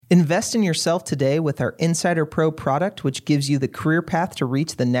Invest in yourself today with our Insider Pro product, which gives you the career path to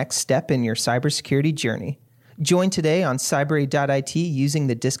reach the next step in your cybersecurity journey. Join today on cybrary.it using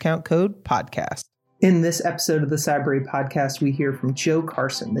the discount code PODCAST. In this episode of the Cybrary Podcast, we hear from Joe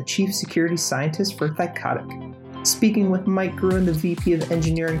Carson, the Chief Security Scientist for Thycotic. Speaking with Mike Gruen, the VP of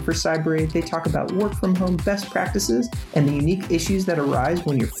Engineering for Cybrary, they talk about work-from-home best practices and the unique issues that arise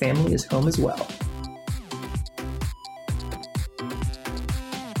when your family is home as well.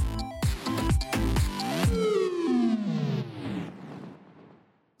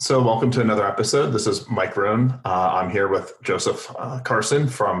 So welcome to another episode. This is Mike Gruen. I'm here with Joseph Carson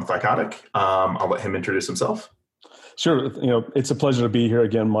from Thycotic. I'll let him introduce himself. Sure. It's a pleasure to be here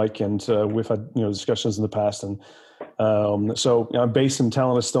again, Mike. And we've had discussions in the past. And so I'm based in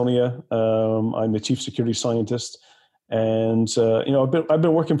Tallinn, Estonia. I'm the chief security scientist, and I've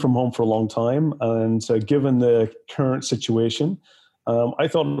been working from home for a long time. And given the current situation, I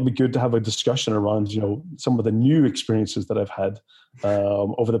thought it would be good to have a discussion around some of the new experiences that I've had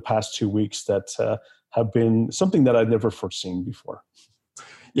over the past 2 weeks that have been something that I'd never foreseen before.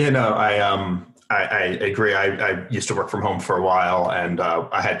 Yeah, no, I agree. I used to work from home for a while, and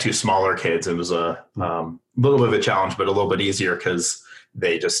I had two smaller kids. It was a little bit of a challenge, but a little bit easier because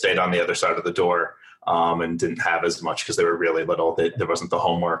they just stayed on the other side of the door and didn't have as much because they were really little. There wasn't the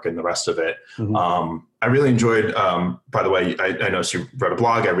homework and the rest of it. Mm-hmm. I really enjoyed, by the way, I noticed you wrote a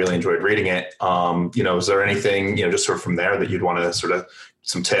blog. I really enjoyed reading it. Is there anything, just sort of from there that you'd want to sort of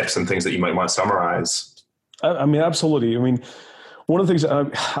some tips and things that you might want to summarize? I mean, absolutely. I mean, one of the things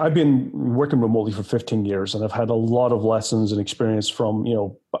I've been working remotely for 15 years, and I've had a lot of lessons and experience from,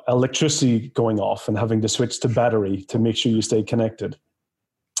 electricity going off and having to switch to battery to make sure you stay connected.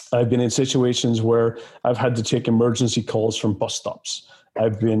 I've been in situations where I've had to take emergency calls from bus stops.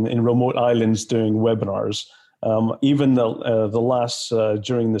 I've been in remote islands doing webinars. Even the last,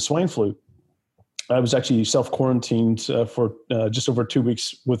 during the swine flu, I was actually self-quarantined for just over 2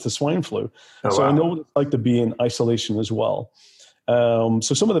 weeks with the swine flu. So wow. I know what it's like to be in isolation as well. So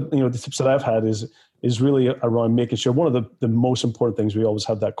some of the the tips that I've had is really around making sure one of the most important things we always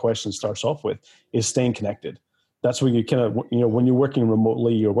have that question starts off with is staying connected. That's when you kind of, when you're working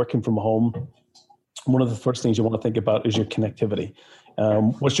remotely, you're working from home, one of the first things you want to think about is your connectivity.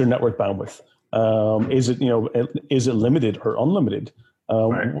 What's your network bandwidth? Is it limited or unlimited?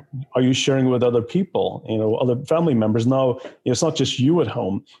 Right. Are you sharing with other people, other family members? Now, it's not just you at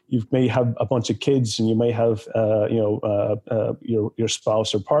home. You may have a bunch of kids, and you may have, your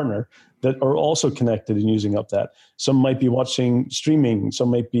spouse or partner that are also connected and using up that. Some might be watching streaming. Some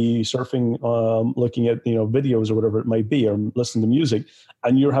might be surfing, looking at, videos or whatever it might be, or listening to music.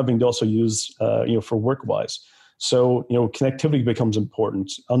 And you're having to also use, for work-wise. So, connectivity becomes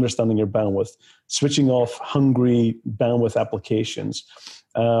important, understanding your bandwidth, switching off hungry bandwidth applications.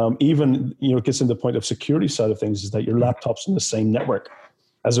 Even, it gets into the point of security side of things is that your laptop's on the same network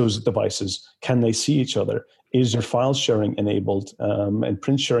as those devices. Can they see each other? Is your file sharing enabled and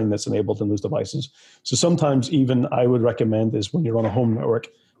print sharing that's enabled in those devices? So sometimes even I would recommend is when you're on a home network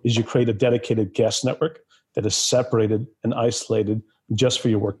is you create a dedicated guest network that is separated and isolated just for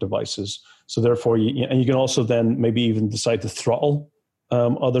your work devices. So therefore, you can also then maybe even decide to throttle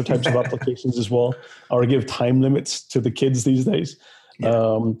other types of applications as well, or give time limits to the kids these days.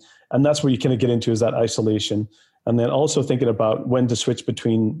 Yeah. And that's where you kind of get into is that isolation. And then also thinking about when to switch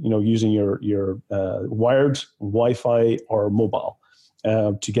between, using your wired Wi-Fi or mobile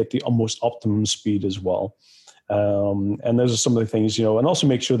to get the almost optimum speed as well. And those are some of the things, and also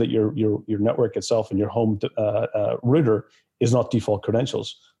make sure that your network itself and your home router is not default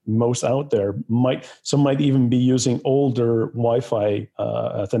credentials. Most out there might even be using older Wi-Fi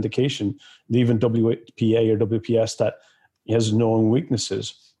authentication, even WPA or WPS that has known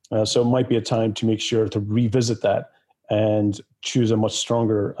weaknesses. So it might be a time to make sure to revisit that and choose a much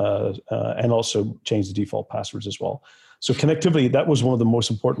stronger and also change the default passwords as well. So connectivity, that was one of the most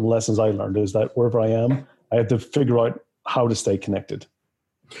important lessons I learned is that wherever I am, I have to figure out how to stay connected.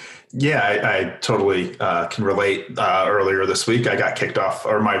 Yeah, I totally can relate. Earlier this week, I got kicked off,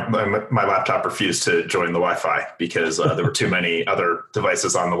 or my laptop refused to join the Wi-Fi because there were too many other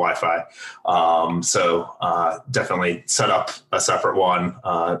devices on the Wi-Fi. So definitely set up a separate one,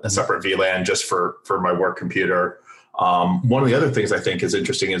 a separate VLAN just for my work computer. One of the other things I think is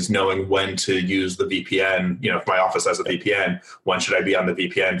interesting is knowing when to use the VPN. If my office has a VPN, when should I be on the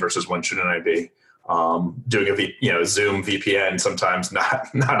VPN versus when shouldn't I be? Doing a Zoom VPN sometimes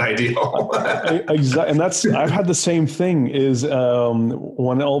not ideal. Exactly, and I've had the same thing. Is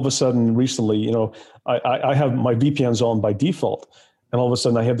when all of a sudden recently, I have my VPNs on by default, and all of a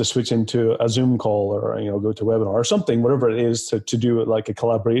sudden I have to switch into a Zoom call or, go to a webinar or something, whatever it is to do it like a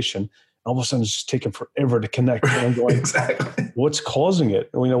collaboration. All of a sudden it's just taking forever to connect. And I'm going, Exactly. What's causing it?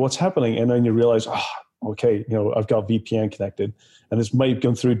 What's happening? And then you realize, okay, I've got VPN connected, and this might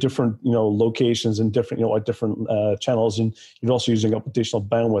go through different, locations and different, different channels, and you're also using up additional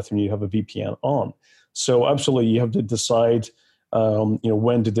bandwidth when you have a VPN on. So absolutely, you have to decide,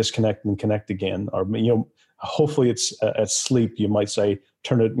 when to disconnect and connect again, or hopefully it's at sleep. You might say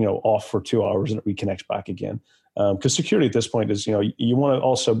turn it, off for 2 hours and it reconnects back again. Because security at this point is, you want to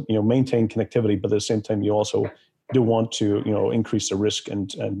also, maintain connectivity, but at the same time, you also do want to, increase the risk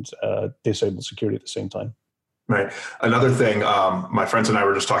and disable security at the same time. Right. Another thing my friends and I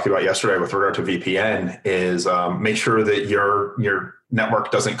were just talking about yesterday with regard to VPN is make sure that your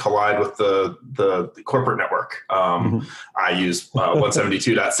network doesn't collide with the corporate network. I use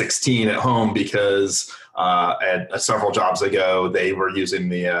 172.16 at home because at several jobs ago, they were using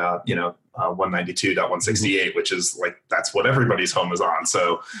the 192.168, which is like, that's what everybody's home is on.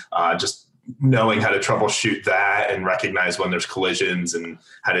 So just knowing how to troubleshoot that and recognize when there's collisions and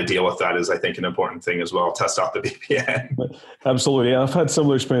how to deal with that is, I think, an important thing as well. Test out the VPN. Absolutely. I've had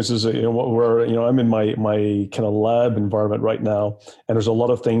similar experiences, where, I'm in my kind of lab environment right now, and there's a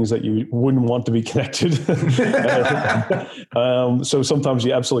lot of things that you wouldn't want to be connected. So sometimes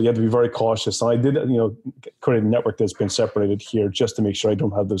you absolutely have to be very cautious. And I did, create a network that's been separated here just to make sure I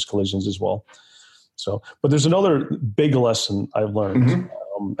don't have those collisions as well. So, but there's another big lesson I've learned. Mm-hmm.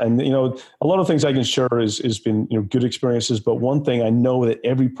 And, a lot of things I can share is been, good experiences. But one thing I know that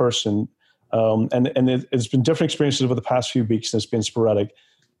every person, and it's been different experiences over the past few weeks, and it's been sporadic.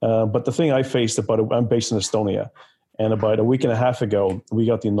 But the thing I faced I'm based in Estonia, and about a week and a half ago, we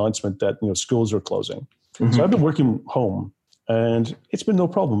got the announcement that, schools are closing. Mm-hmm. So I've been working home, and it's been no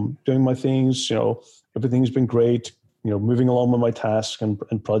problem doing my things. Everything's been great, moving along with my tasks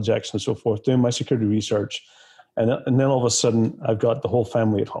and projects and so forth, doing my security research. And then all of a sudden, I've got the whole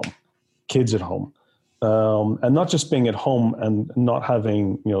family at home, kids at home, and not just being at home and not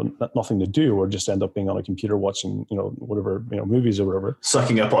having, nothing to do, or just end up being on a computer watching, whatever, movies or whatever.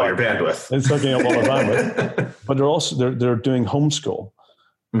 Sucking up all your bandwidth. And sucking up all the bandwidth. But they're doing homeschool.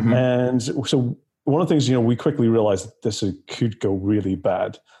 Mm-hmm. And so one of the things, we quickly realized that this could go really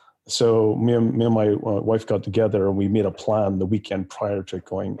bad. So me and my wife got together and we made a plan the weekend prior to it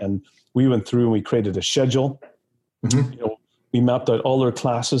going. And we went through and we created a schedule. Mm-hmm. We mapped out all their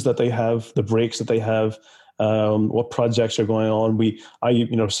classes that they have, the breaks that they have, what projects are going on. I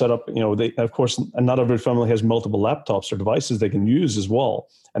set up, they, of course, and not every family has multiple laptops or devices they can use as well.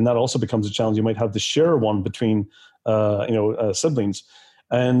 And that also becomes a challenge. You might have to share one between, siblings.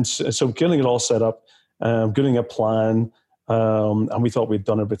 And so getting it all set up, getting a plan, and we thought we'd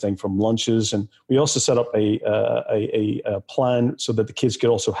done everything from lunches, and we also set up a plan so that the kids could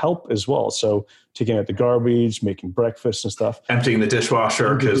also help as well. So taking out the garbage, making breakfast and stuff, emptying the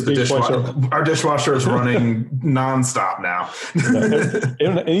dishwasher because our dishwasher is running nonstop now.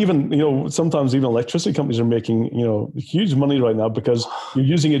 And even sometimes even electricity companies are making huge money right now because you're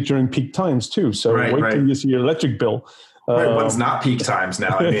using it during peak times too. So wait till you see your electric bill. Right, when's not peak times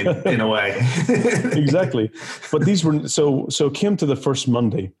now? I mean, in a way. Exactly. But these were so came to the first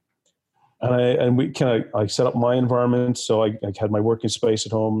Monday, and I set up my environment. So I had my working space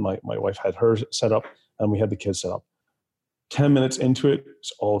at home. My wife had hers set up, and we had the kids set up. 10 minutes into it,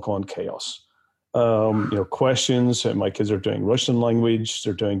 it's all gone chaos. Questions. My kids are doing Russian language.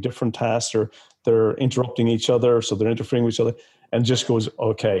 They're doing different tasks. They're interrupting each other, so they're interfering with each other, and just goes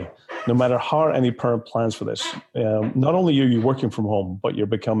okay. No matter how any parent plans for this, not only are you working from home, but you're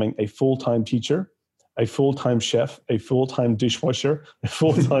becoming a full-time teacher, a full-time chef, a full-time dishwasher, a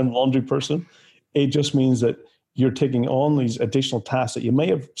full-time laundry person. It just means that you're taking on these additional tasks that you may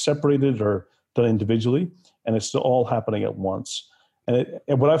have separated or done individually, and it's all happening at once. And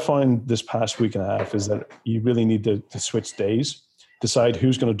what I find this past week and a half is that you really need to switch days, decide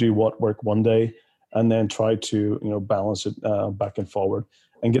who's going to do what work one day, and then try to balance it back and forward,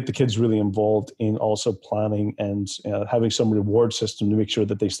 and get the kids really involved in also planning and having some reward system to make sure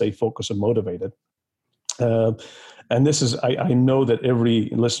that they stay focused and motivated. And this is, I know that every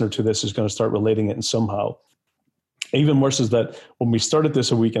listener to this is going to start relating it in somehow. Even worse is that when we started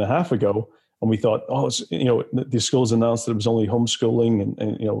this a week and a half ago, and we thought, the schools announced that it was only homeschooling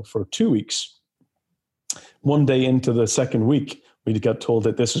and for 2 weeks. One day into the second week, we got told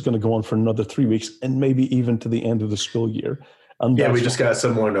that this is going to go on for another 3 weeks and maybe even to the end of the school year. And we just got a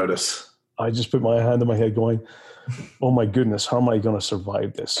similar notice. I just put my hand on my head going, oh my goodness, how am I going to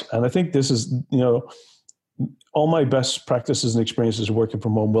survive this? And I think this is, all my best practices and experiences working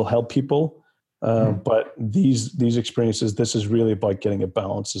from home will help people. But these experiences, this is really about getting a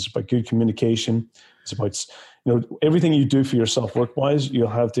balance. It's about good communication. It's about, everything you do for yourself work-wise, you'll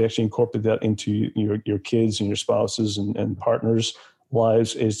have to actually incorporate that into your kids and your spouses and partners'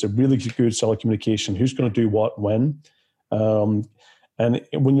 lives. Is a really good solid communication. Who's going to do what when? And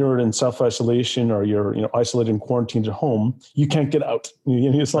when you're in self-isolation or you're isolated and quarantined at home, you can't get out.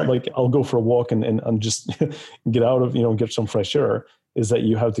 It's not like I'll go for a walk and just get out of, get some fresh air. Is that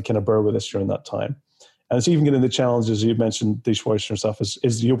you have to kind of bear with us during that time. And it's even getting the challenges you mentioned, dishwasher and stuff,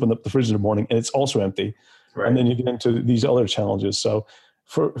 is you open up the fridge in the morning and it's also empty. Right. And then you get into these other challenges. So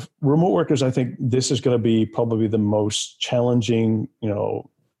for remote workers, I think this is going to be probably the most challenging,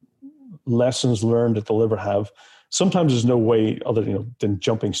 lessons learned that they'll ever have. Sometimes there's no way other, than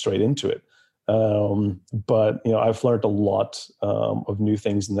jumping straight into it. But I've learned a lot of new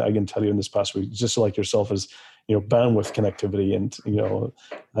things, and I can tell you in this past week, just like yourself, is bandwidth connectivity and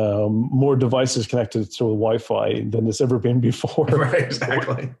more devices connected through Wi-Fi than there's ever been before. Right,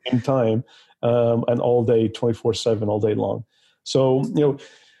 exactly. In time, and all day, 24/7, all day long. So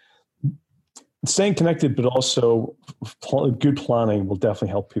staying connected, but also good planning will definitely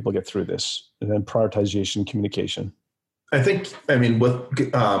help people get through this. And then prioritization, communication.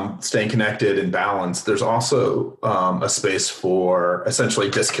 With staying connected and balanced, there's also a space for essentially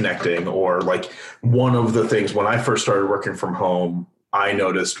disconnecting, or like one of the things when I first started working from home, I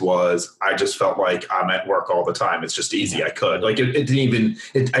noticed was I just felt like I'm at work all the time. It's just easy. I could I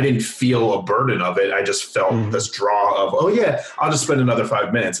didn't feel a burden of it. I just felt this draw of, I'll just spend another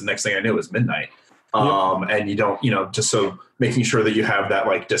 5 minutes. And next thing I knew it was midnight. And you don't, just so making sure that you have that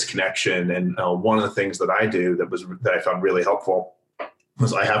like disconnection. And one of the things that I do that I found really helpful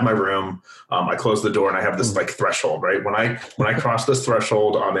was I have my room, I close the door, and I have this like threshold, right? When I cross this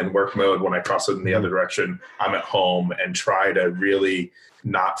threshold, I'm in work mode. When I cross it in the other direction, I'm at home, and try to really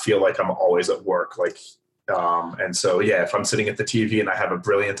not feel like I'm always at work. And so, if I'm sitting at the TV and I have a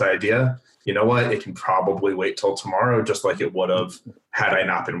brilliant idea, you know what? It can probably wait till tomorrow, just like it would have had I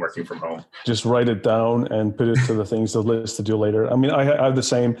not been working from home. Just write it down and put it to the list to do later. I mean, I have the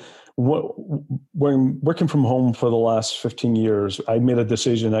same. When working from home for the last 15 years, I made a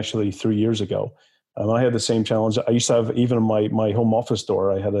decision actually 3 years ago. I had the same challenge. I used to have, even in my home office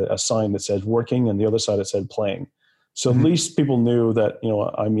door, I had a sign that said working, and the other side it said playing. So at least people knew that,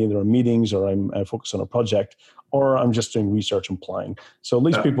 I'm either in meetings or I'm focused on a project, or I'm just doing research and playing. So at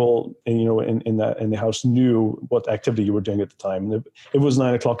least people, in the house knew what activity you were doing at the time. And if it was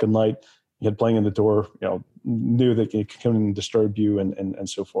 9 o'clock at night, you had playing in the door, knew that it could come and disturb you and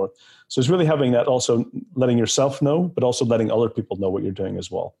so forth. So it's really having that, also letting yourself know, but also letting other people know what you're doing as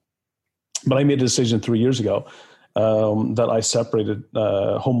well. But I made a decision 3 years ago that I separated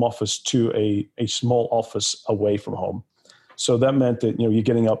home office to a small office away from home. So that meant that, you're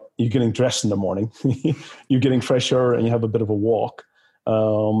getting up, you're getting dressed in the morning, you're getting fresh air, and you have a bit of a walk.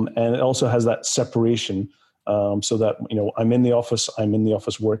 And it also has that separation so that, I'm in the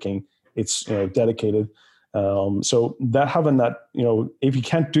office working. It's dedicated. So that having that, if you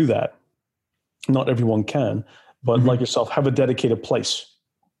can't do that, not everyone can, but like yourself, have a dedicated place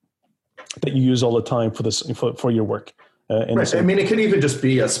that you use all the time for your work. Right. I mean, it can even just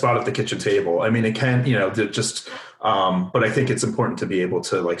be a spot at the kitchen table. I mean, it can, but I think it's important to be able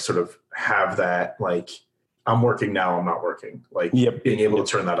to like sort of have that, like, I'm working now, I'm not working, like being able to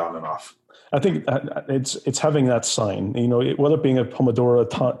turn that on and off. I think it's having that sign, whether it being a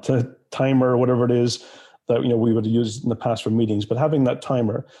Pomodoro timer or whatever it is that, we would use in the past for meetings, but having that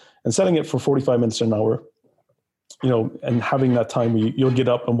timer and setting it for 45 minutes an hour, and having that time where you'll get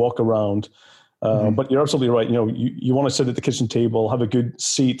up and walk around. But you're absolutely right. You want to sit at the kitchen table, have a good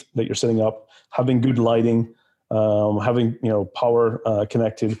seat that you're sitting up, having good lighting, having, power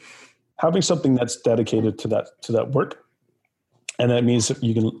connected, having something that's dedicated to that work. And that means that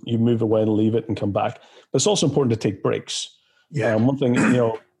you move away and leave it and come back. But it's also important to take breaks. Yeah. One thing,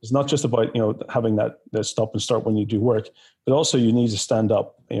 it's not just about, having that stop and start when you do work, but also you need to stand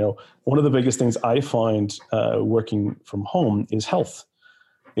up. One of the biggest things I find working from home is health.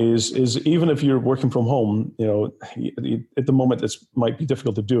 Is even if you're working from home, at the moment it might be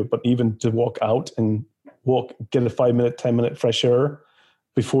difficult to do it, but even to walk out and get a 5-minute, 10-minute fresh air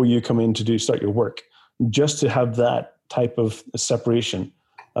before you come in to start your work, just to have that type of separation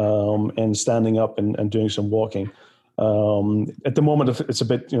and standing up and doing some walking. At the moment, it's a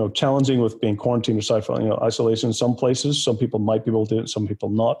bit challenging with being quarantined or isolation in some places. Some people might be able to do it, some people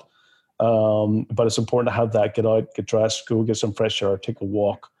not. But it's important to have that, get out, get dressed, go get some fresh air, take a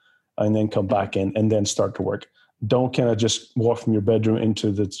walk, and then come back in and then start to work. Don't kind of just walk from your bedroom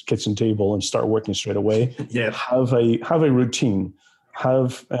into the kitchen table and start working straight away. Yeah. Have a routine.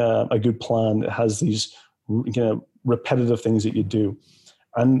 have a good plan that has these repetitive things that you do.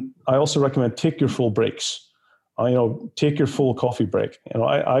 And I also recommend take your full breaks. Take your full coffee break.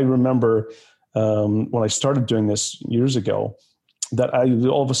 I remember when I started doing this years ago, that I would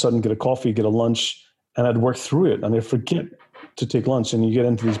all of a sudden get a coffee, get a lunch, and I'd work through it, and I'd forget to take lunch, and you get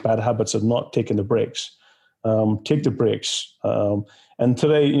into these bad habits of not taking the breaks. Take the breaks. And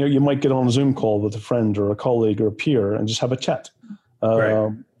today, you might get on a Zoom call with a friend or a colleague or a peer and just have a chat.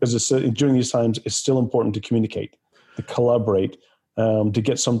 Because during these times, it's still important to communicate, to collaborate, to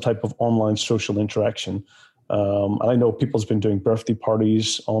get some type of online social interaction. And I know people's been doing birthday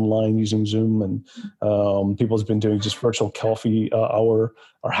parties online using Zoom, and people's been doing just virtual coffee hour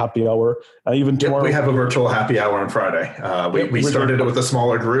or happy hour. Even tomorrow, we have a virtual happy hour on Friday. We started it with a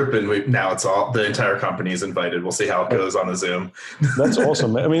smaller group, and now it's the entire company is invited. We'll see how it goes on the Zoom. That's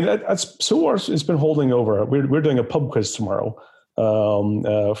awesome. I mean, it's been holding over. We're doing a pub quiz tomorrow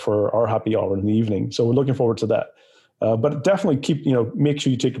for our happy hour in the evening, so we're looking forward to that. But definitely make sure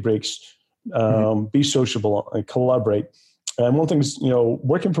you take your breaks. Be sociable and collaborate. And one thing is,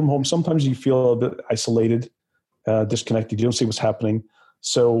 working from home, sometimes you feel a bit isolated, disconnected. You don't see what's happening.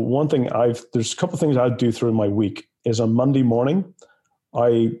 So one thing there's a couple of things I do through my week is on Monday morning,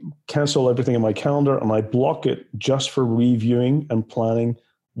 I cancel everything in my calendar and I block it just for reviewing and planning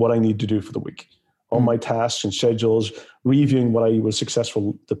what I need to do for the week. All my tasks and schedules, reviewing what I was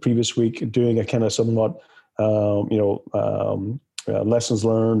successful the previous week, doing a kind of somewhat, lessons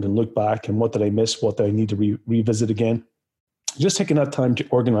learned and look back and what did I miss, what do I need to revisit again. Just taking that time to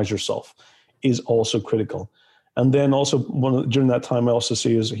organize yourself is also critical. And then also during that time, I also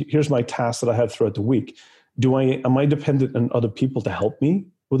see is here's my tasks that I have throughout the week. Am I dependent on other people to help me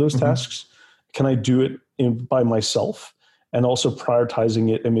with those tasks? Can I do it by myself? And also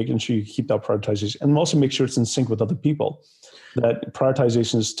prioritizing it and making sure you keep that prioritization, and also make sure it's in sync with other people. That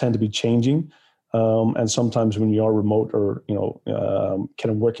prioritizations tend to be changing. And sometimes when you are remote or,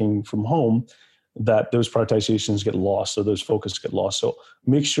 kind of working from home, that those prioritizations get lost or those focus get lost. So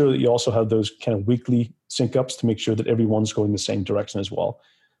make sure that you also have those kind of weekly sync ups to make sure that everyone's going the same direction as well.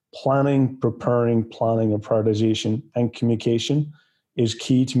 Planning and prioritization and communication is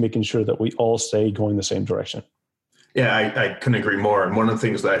key to making sure that we all stay going the same direction. Yeah, I couldn't agree more. And one of the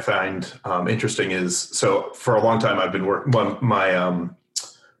things that I find interesting is, so for a long time, I've been working,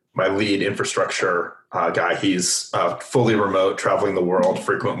 my lead infrastructure guy, he's fully remote, traveling the world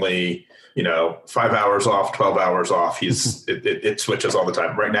frequently, 5 hours off, 12 hours off. It switches all the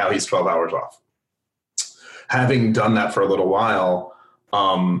time. Right now he's 12 hours off. Having done that for a little while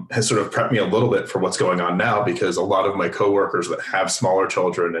has sort of prepped me a little bit for what's going on now, because a lot of my coworkers that have smaller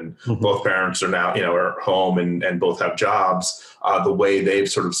children and both parents are now, are home and both have jobs. The way they've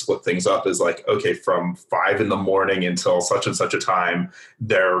sort of split things up is like, okay, from 5 a.m. until such and such a time,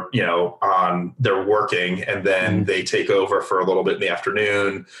 they're, they're working, and then they take over for a little bit in the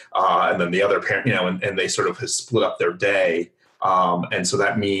afternoon. And then the other parent, and they sort of have split up their day. And so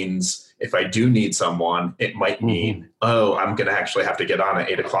that means if I do need someone, it might mean, I'm going to actually have to get on at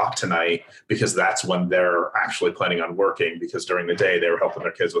 8:00 tonight, because that's when they're actually planning on working, because during the day they were helping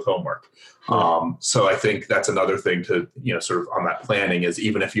their kids with homework. So I think that's another thing to, sort of on that planning is,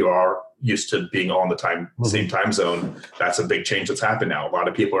 even if you are used to being all in the same time zone, that's a big change that's happened now. A lot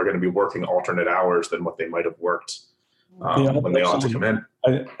of people are going to be working alternate hours than what they might have worked when they all have to come in.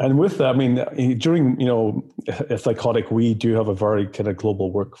 And with that, I mean, during, if Thycotic, we do have a very kind of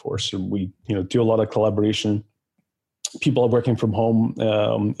global workforce, and we, do a lot of collaboration. People are working from home.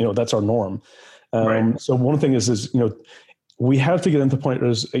 That's our norm. Right. So one thing is, we have to get into the point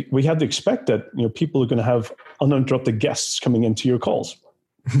where we have to expect that, people are going to have uninterrupted guests coming into your calls.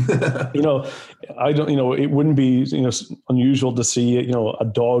 It wouldn't be, unusual to see, a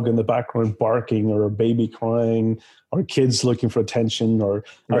dog in the background barking, or a baby crying, or kids looking for attention, or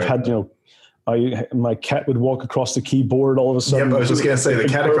right. I've had, my cat would walk across the keyboard all of a sudden. Yep, I was just going to say the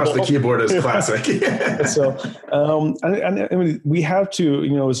cat across the keyboard is classic. So, and I mean, we have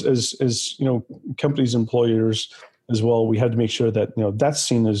to, as companies, employers as well, we have to make sure that, that's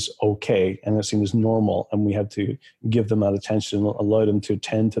seen as okay and that's seen as normal, and we have to give them that attention, allow them to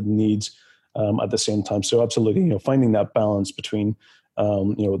attend to the needs at the same time. So absolutely, finding that balance between,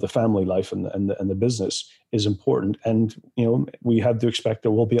 the family life and the business is important. And, we have to expect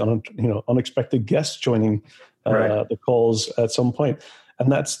there will be, unexpected guests joining the calls at some point.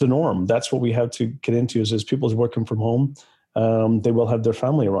 And that's the norm. That's what we have to get into is as people's working from home, they will have their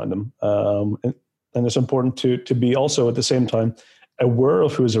family around them. And it's important to be also at the same time aware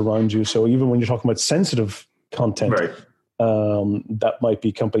of who's around you. So even when you're talking about sensitive content, that might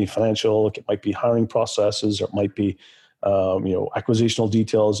be company financial, it might be hiring processes, or it might be acquisitional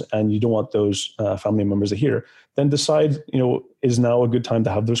details, and you don't want those family members to hear, then decide, is now a good time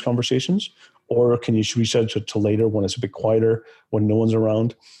to have those conversations, or can you reschedule it to later when it's a bit quieter, when no one's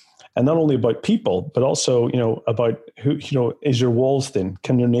around? And not only about people, but also, about who, is your walls thin?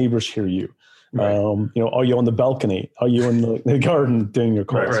 Can your neighbors hear you? Right. Are you on the balcony? Are you in the garden doing your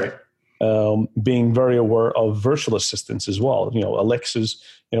calls? Right. Being very aware of virtual assistants as well. Alexa's,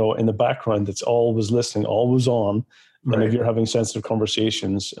 in the background, that's always listening, always on. Right. And if you're having sensitive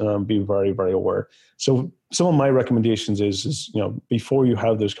conversations, be very, very aware. So some of my recommendations is before you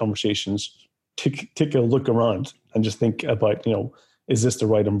have those conversations, take a look around and just think about, is this the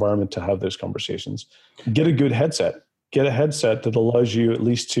right environment to have those conversations? Get a good headset. Get a headset that allows you at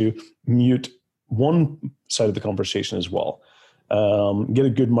least to mute one side of the conversation as well. Get a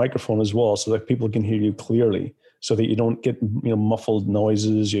good microphone as well so that people can hear you clearly, so that you don't get muffled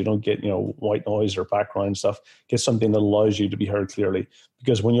noises, you don't get white noise or background stuff. Get something that allows you to be heard clearly.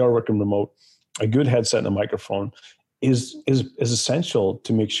 Because when you're working remote, a good headset and a microphone is essential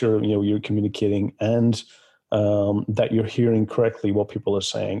to make sure you're communicating and that you're hearing correctly what people are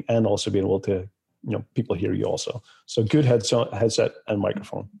saying, and also being able to people hear you also. So good headset and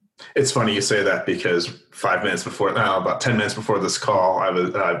microphone. It's funny you say that, because about 10 minutes before this call, I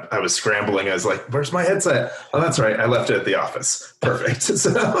was scrambling. I was like, "Where's my headset?" Oh, that's right, I left it at the office. Perfect.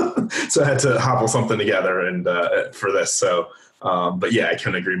 So I had to hobble something together and for this. So, but yeah, I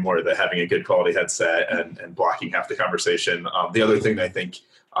couldn't agree more that having a good quality headset and blocking half the conversation. The other thing that I think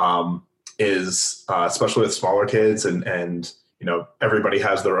is especially with smaller kids and everybody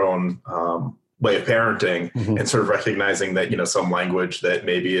has their own way of parenting, mm-hmm. and sort of recognizing that, some language that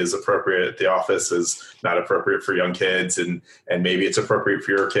maybe is appropriate at the office is not appropriate for young kids, and maybe it's appropriate for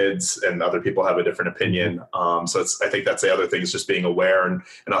your kids, and other people have a different opinion. So I think that's the other thing, is just being aware and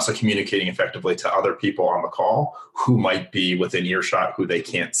also communicating effectively to other people on the call who might be within earshot, who they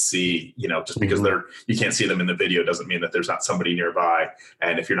can't see, just because mm-hmm. you can't see them in the video doesn't mean that there's not somebody nearby.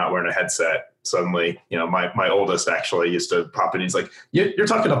 And if you're not wearing a headset, suddenly, my oldest actually used to pop in. He's like, "You're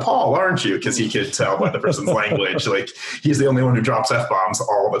talking to Paul, aren't you?" Because he could tell by the person's language. Like, he's the only one who drops F-bombs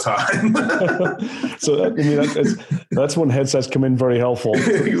all the time. So, that's when headsets come in very helpful.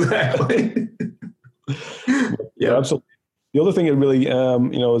 Exactly. Yeah, absolutely. The other thing that really,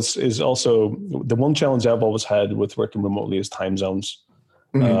 is also the one challenge I've always had with working remotely is time zones.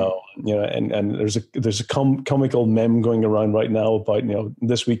 Mm-hmm. And there's a comical meme going around right now about,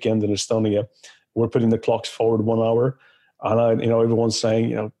 this weekend in Estonia, we're putting the clocks forward 1 hour, and everyone's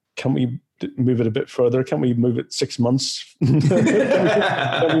saying, can we move it a bit further? Can we move it 6 months? Can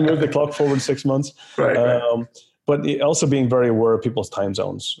we move the clock forward 6 months? Right. But also being very aware of people's time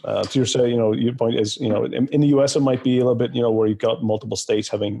zones. To your say, your point is, in the US, it might be a little bit, where you've got multiple states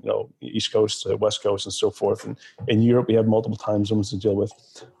having, East Coast, West Coast, and so forth. And in Europe, we have multiple time zones to deal with.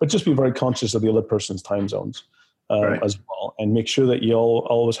 But just be very conscious of the other person's time zones as well, and make sure that you all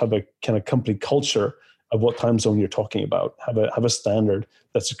always have a kind of company culture of what time zone you're talking about. Have a standard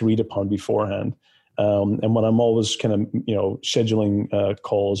that's agreed upon beforehand. And when I'm always kind of, scheduling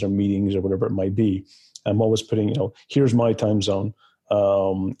calls or meetings or whatever it might be, I'm always putting, here's my time zone.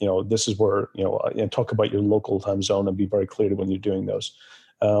 This is where, and talk about your local time zone and be very clear when you're doing those.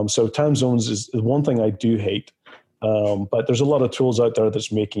 So time zones is one thing I do hate, but there's a lot of tools out there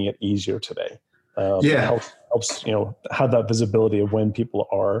that's making it easier today. It helps, have that visibility of when people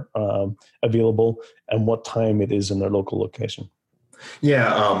are available and what time it is in their local location.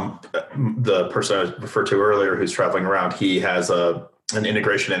 Yeah. The person I referred to earlier who's traveling around, he has an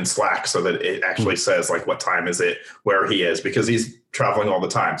integration in Slack so that it actually says like what time is it where he is, because he's traveling all the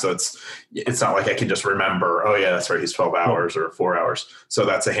time. So it's not like I can just remember, oh yeah, that's right, he's 12 hours or 4 hours. So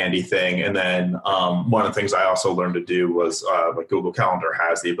that's a handy thing. And then one of the things I also learned to do was like Google Calendar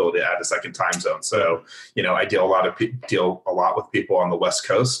has the ability to add a second time zone. So, I deal a lot with people on the West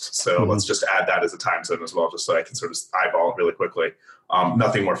Coast. So let's just add that as a time zone as well, just so I can sort of eyeball it really quickly.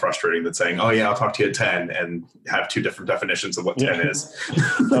 Nothing more frustrating than saying, "Oh yeah, I'll talk to you at 10," and have two different definitions of what 10 is.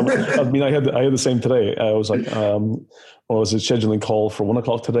 I had the same today. I was like, was a scheduling call for 1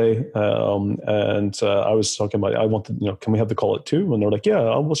 o'clock today, and I was talking about I wanted, can we have the call at 2? And they're like,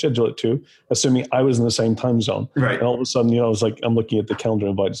 yeah, we'll schedule it 2, assuming I was in the same time zone. Right. And all of a sudden, I was like, I'm looking at the calendar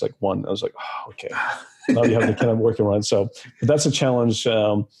invite. It's like 1. I was like, oh, okay. Now you have to kind of work around. So that's a challenge.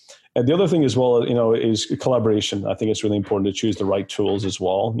 And the other thing as well, is collaboration. I think it's really important to choose the right tools as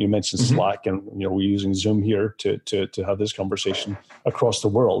well. You mentioned Slack, and we're using Zoom here to have this conversation across the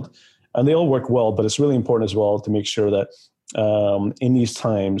world, and they all work well. But it's really important as well to make sure that in these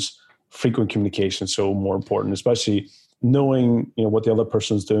times, frequent communication is so more important, especially knowing what the other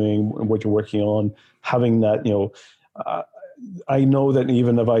person's doing, what you're working on, having that I know that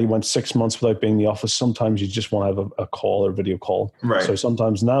even if I went 6 months without being in the office, sometimes you just want to have a call or video call. Right. So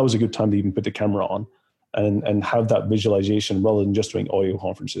sometimes now is a good time to even put the camera on and have that visualization rather than just doing audio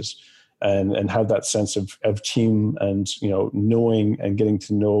conferences, and have that sense of team and, knowing and getting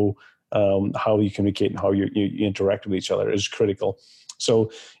to know how you communicate and how you interact with each other is critical.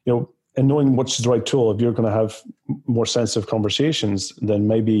 So, and knowing what's the right tool. If you're going to have more sensitive conversations, then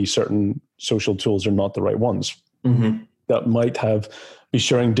maybe certain social tools are not the right ones. Mm-hmm. That might be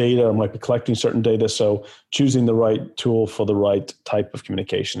sharing data or might be collecting certain data. So choosing the right tool for the right type of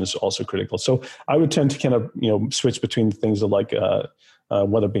communication is also critical. So I would tend to kind of, switch between things that like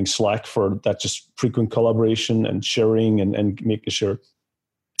whether being Slack for that just frequent collaboration and sharing and making sure,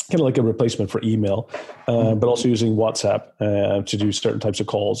 kind of like a replacement for email, but also using WhatsApp to do certain types of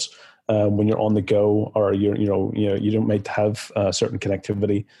calls when you're on the go or you don't make to have certain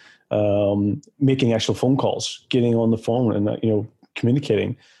connectivity. Making actual phone calls, getting on the phone and,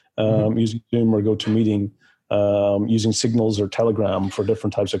 communicating, using Zoom or GoToMeeting, using Signals or Telegram for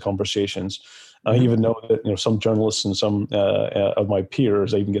different types of conversations. I even know that, some journalists and some of my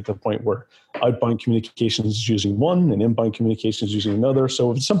peers, I even get to the point where outbound communications is using one and inbound communications using another. So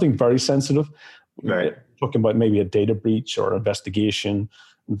if it's something very sensitive, right, talking about maybe a data breach or investigation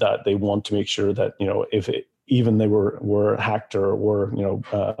that they want to make sure that, if even they were hacked or were,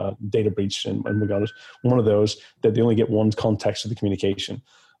 data breached and we got one of those, that they only get one context of the communication.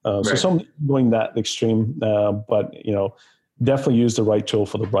 So some going that extreme, but, definitely use the right tool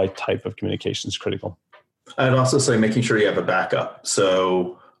for the right type of communication is critical. I'd also say making sure you have a backup.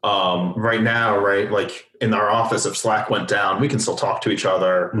 So right now, like in our office, if Slack went down, we can still talk to each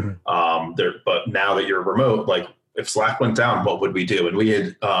other. Mm-hmm. But now that you're remote, like if Slack went down, what would we do? And we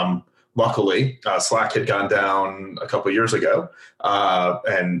had, luckily, Slack had gone down a couple of years ago,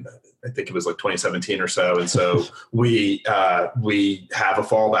 and I think it was like 2017 or so. And so we have a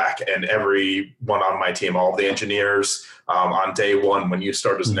fallback, and everyone on my team, all of the engineers, on day one, when you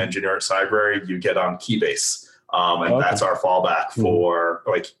start as an engineer at Cyber, you get on Keybase, and that's our fallback for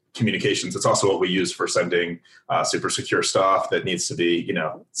like communications. It's also what we use for sending super secure stuff that needs to be,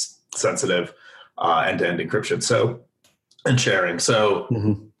 sensitive, end-to-end encryption. So. And sharing. So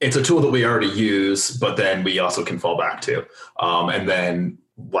it's a tool that we already use, but then we also can fall back to. And then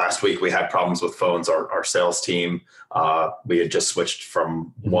last week we had problems with phones. Our sales team, we had just switched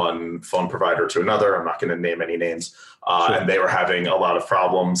from one phone provider to another. I'm not going to name any names. And they were having a lot of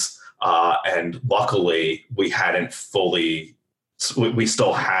problems. And luckily we hadn't fully, we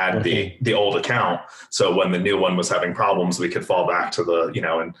still had the old account. So when the new one was having problems, we could fall back to the,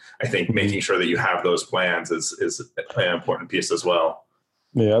 and I think making sure that you have those plans is an important piece as well.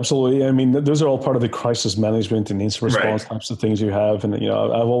 Yeah, absolutely. I mean, those are all part of the crisis management and incident response types of things you have. And, I've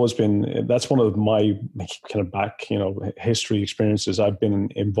always been, that's one of my kind of back, history experiences. I've been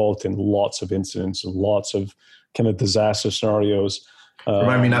involved in lots of incidents and lots of kind of disaster scenarios.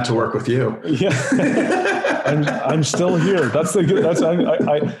 Remind me not to work with you. Yeah. I'm still here. That's the good.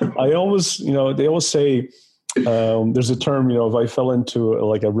 I always, they always say, there's a term, if I fell into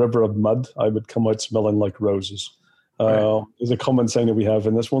like a river of mud, I would come out smelling like roses. There's a common saying that we have.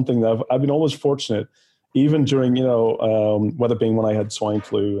 And that's one thing that I've been always fortunate, even during, whether being when I had swine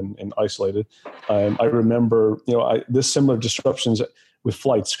flu and isolated, I remember, this similar disruptions with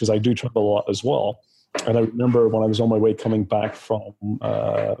flights, because I do travel a lot as well. And I remember when I was on my way coming back from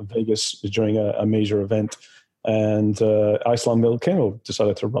Vegas during a major event, and Iceland volcano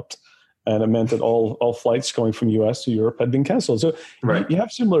decided to erupt. And it meant that all flights going from US to Europe had been canceled. So you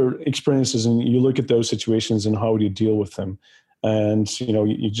have similar experiences, and you look at those situations and how do you deal with them. And,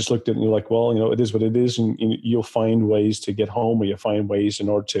 you just looked at it and you're like, well, it is what it is. And you'll find ways to get home, or you find ways in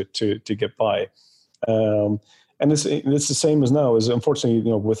order to get by. And it's the same as now. Is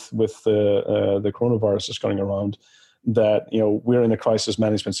unfortunately, with the coronavirus that's going around, that we're in a crisis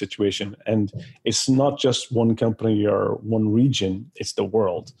management situation, and it's not just one company or one region; it's the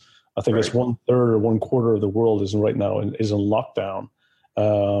world. I think it's 1/3 or 1/4 of the world is right now is in lockdown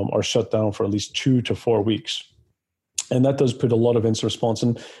or shut down for at least 2 to 4 weeks, and that does put a lot of incident response.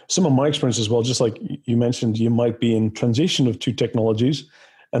 And some of my experience as well, just like you mentioned, you might be in transition of two technologies,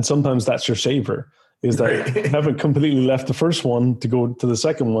 and sometimes that's your saver. Is that you haven't completely left the first one to go to the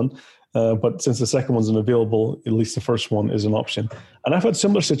second one, but since the second one's unavailable, at least the first one is an option. And I've had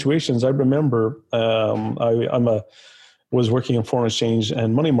similar situations. I remember was working in foreign exchange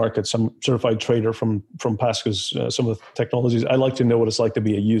and money markets. I'm a certified trader from past, because some of the technologies, I like to know what it's like to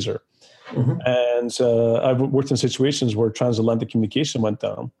be a user. And I've worked in situations where transatlantic communication went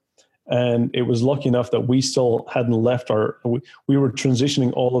down. And it was lucky enough that we still hadn't left we were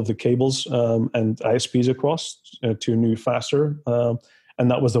transitioning all of the cables and ISPs across to a new faster.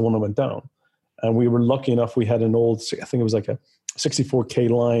 And that was the one that went down. And we were lucky enough, we had an old, I think it was like a 64K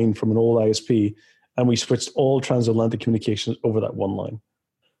line from an old ISP, and we switched all transatlantic communications over that one line.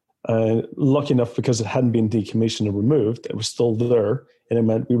 Lucky enough, because it hadn't been decommissioned or removed, it was still there, and it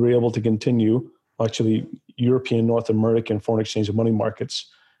meant we were able to continue actually European, North American foreign exchange and money markets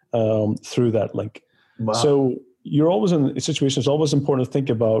through that link. Wow. So you're always in a situation. It's always important to think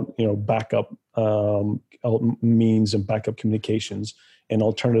about, backup means and backup communications and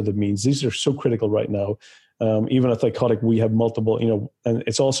alternative means. These are so critical right now. Even at Thycotic, we have multiple, and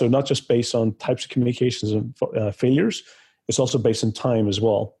it's also not just based on types of communications and failures. It's also based on time as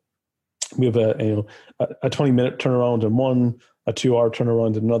well. We have a 20-minute turnaround in one, a 2-hour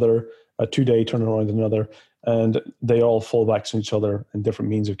turnaround in another, a 2-day turnaround in another, and they all fall back to each other in different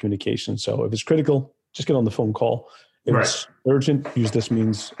means of communication. So if it's critical, just get on the phone call. If it's urgent, use this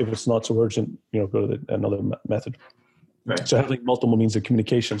means. If it's not so urgent, go to another method. Right. So having multiple means of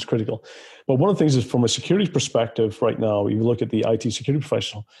communication is critical. But one of the things is, from a security perspective right now, you look at the IT security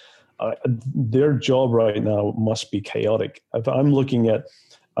professional, their job right now must be chaotic. If I'm looking at,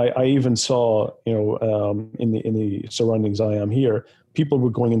 I even saw, in the surroundings I am here, people were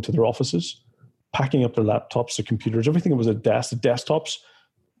going into their offices, packing up their laptops, their computers, everything that was at desktops,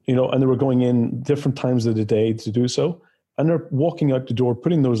 and they were going in different times of the day to do so. And they're walking out the door,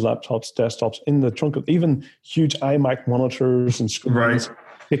 putting those laptops, desktops in the trunk of even huge iMac monitors and screens,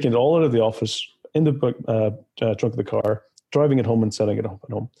 taking it all out of the office, in the trunk of the car, driving it home and setting it up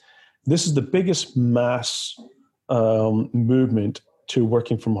at home. This is the biggest mass movement to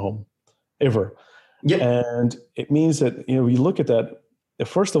working from home ever. Yep. And it means that, you look at that,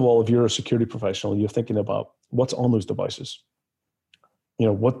 first of all, if you're a security professional, you're thinking about what's on those devices.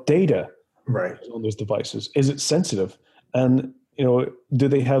 What data is on those devices? Is it sensitive? And, do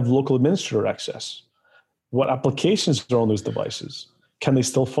they have local administrator access? What applications are on those devices? Can they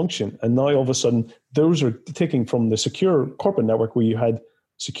still function? And now all of a sudden, those are taking from the secure corporate network where you had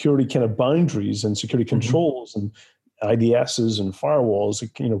security kind of boundaries and security controls and IDSs and firewalls,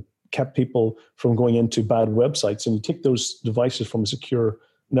 kept people from going into bad websites. And you take those devices from a secure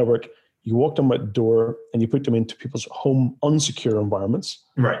network, you walk them out the door, and you put them into people's home unsecure environments.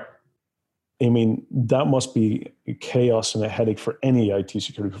 Right. I mean, that must be chaos and a headache for any IT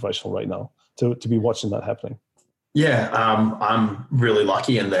security professional right now to be watching that happening. Yeah, I'm really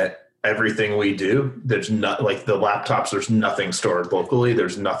lucky in that everything we do, there's not, like the laptops, there's nothing stored locally.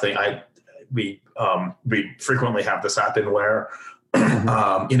 There's nothing. We frequently have this happen where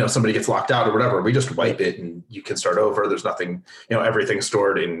somebody gets locked out or whatever. We just wipe it and you can start over. There's nothing, everything's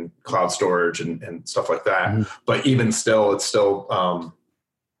stored in cloud storage and stuff like that. Mm-hmm. But even still, it's still,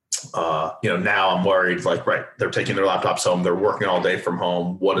 now I'm worried, they're taking their laptops home. They're working all day from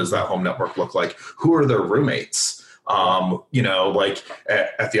home. What does that home network look like? Who are their roommates?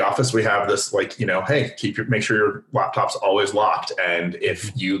 At the office, we have this, hey, make sure your laptop's always locked. And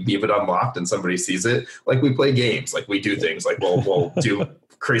if you leave it unlocked and somebody sees it, we play games, we do things we'll do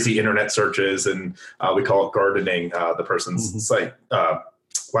crazy internet searches, and we call it gardening the person's site,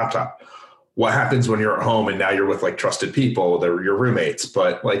 laptop. What happens when you're at home and now you're with trusted people? They're your roommates,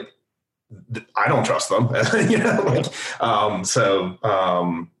 but I don't trust them,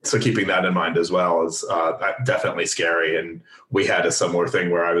 so keeping that in mind as well is definitely scary. And we had a similar thing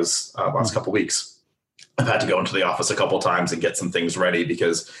where I was last couple of weeks. I've had to go into the office a couple of times and get some things ready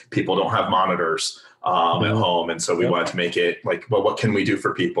because people don't have monitors at home. And so we wanted to make it what can we do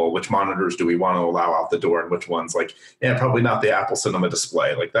for people? Which monitors do we want to allow out the door? And which ones probably not the Apple Cinema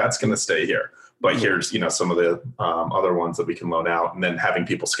display. That's going to stay here. But here's, some of the other ones that we can loan out, and then having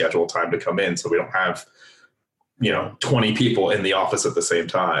people schedule time to come in so we don't have, 20 people in the office at the same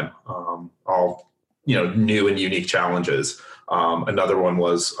time. All, new and unique challenges. Another one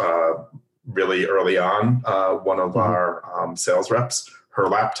was really early on, one of our sales reps, her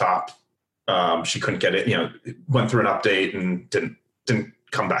laptop, she couldn't get it, went through an update and didn't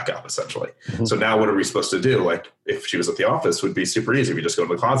come back up essentially. Mm-hmm. So now what are we supposed to do? If she was at the office, would be super easy. We just go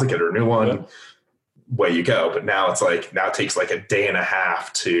to the closet, get her a new one, away you go. But now it's now it takes a day and a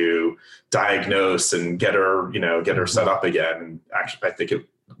half to diagnose and get her set up again. And actually, I think it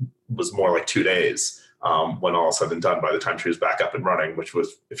was more like 2 days when all said and done by the time she was back up and running, which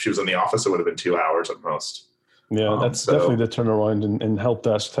was, if she was in the office, it would have been 2 hours at most. Yeah, that's definitely the turnaround in help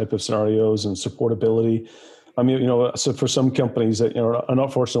desk type of scenarios and supportability. I mean, so for some companies that are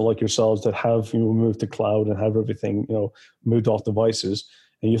not fortunate like yourselves that have moved to cloud and have everything moved off devices,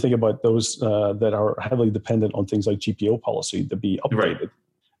 and you think about those that are heavily dependent on things like GPO policy to be updated.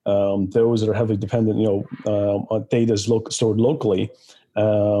 those that are heavily dependent, on data is stored locally,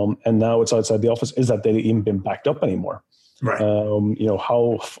 and now it's outside the office. Is that data even been backed up anymore? Right.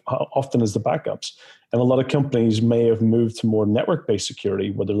 How often is the backups? And a lot of companies may have moved to more network-based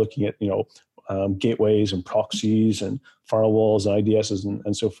security, where they're looking at gateways and proxies and firewalls and IDSs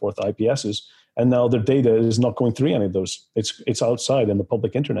and so forth, IPSs. And now their data is not going through any of those. It's outside in the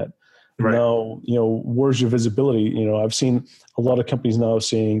public internet. Right. Now, where's your visibility? I've seen a lot of companies now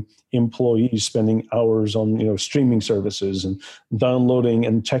seeing employees spending hours on, streaming services and downloading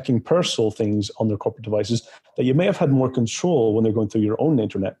and checking personal things on their corporate devices that you may have had more control when they're going through your own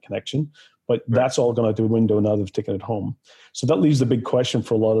internet connection, but that's all gone out the window now they've taken it home. So that leaves the big question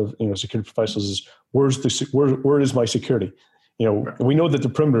for a lot of, security professionals is where is my security? We know that the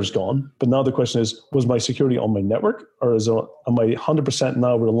perimeter is gone, but now the question is, was my security on my network, or am I 100%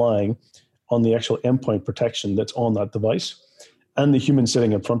 now relying on the actual endpoint protection that's on that device and the human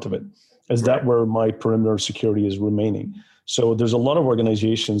sitting in front of it? Is that where my perimeter security is remaining? So there's a lot of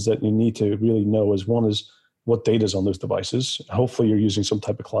organizations that you need to really know. One is what data is on those devices. Hopefully you're using some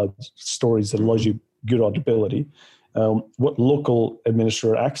type of cloud storage that allows you good auditability. What local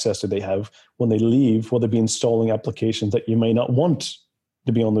administrator access do they have when they leave? Will they be installing applications that you may not want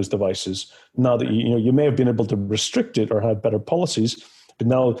to be on those devices? Now that you may have been able to restrict it or have better policies, but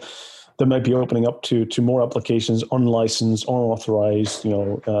now they might be opening up to more applications, unlicensed, unauthorized,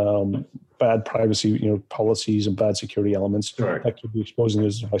 bad privacy, policies and bad security elements that could be exposing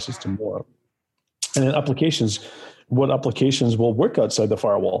those devices to more. And then what applications will work outside the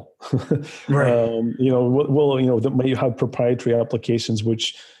firewall? Right. That may have proprietary applications,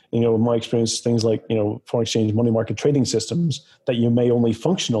 which, in my experience, things like, foreign exchange, money market trading systems that you may only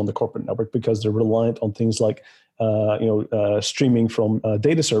function on the corporate network because they're reliant on things like, streaming from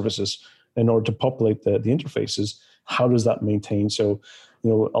data services in order to populate the interfaces. How does that maintain? So, a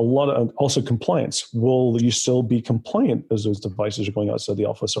lot of also compliance. Will you still be compliant as those devices are going outside the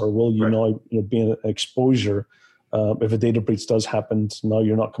office, or will you now be an exposure? If a data breach does happen, now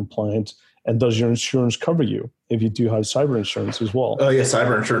you're not compliant. And does your insurance cover you if you do have cyber insurance as well? Oh yeah,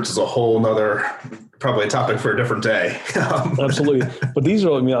 cyber insurance is a whole nother, probably a topic for a different day. Absolutely. But these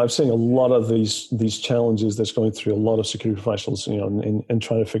are, I'm seeing a lot of these challenges that's going through a lot of security professionals, in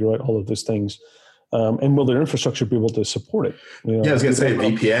trying to figure out all of these things. And will their infrastructure be able to support it? I was going to say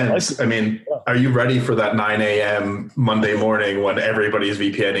VPNs. Are you ready for that 9 a.m. Monday morning when everybody's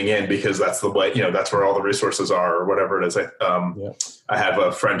VPNing in, because that's the way, that's where all the resources are, or whatever it is. I have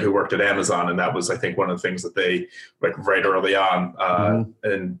a friend who worked at Amazon, and that was, I think, one of the things that they, right early on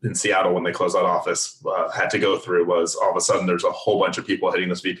in Seattle when they closed that office, had to go through, was all of a sudden there's a whole bunch of people hitting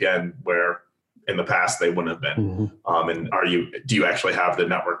this VPN where in the past they wouldn't have been. And do you actually have the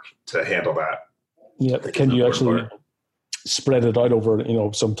network to handle that? Yeah. Can you actually spread it out over,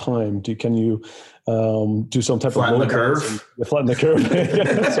 some time? Can you do some type flatten of the curve? Flatten the curve.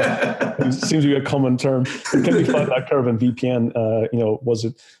 So it seems to be a common term. Can you flatten that curve in VPN?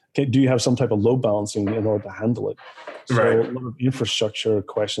 Do you have some type of load balancing in order to handle it? So a lot of infrastructure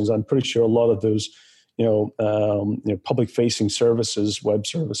questions. I'm pretty sure a lot of those, public facing services, web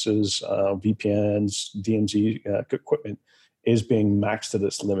services, VPNs, DMZ equipment is being maxed at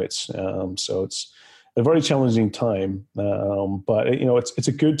its limits. So it's a very challenging time, but it's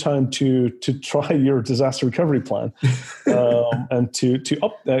a good time to try your disaster recovery plan, and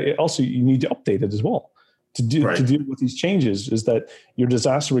also you need to update it as well to deal with these changes. Is that your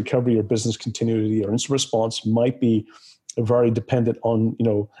disaster recovery, your business continuity, or incident response might be very dependent on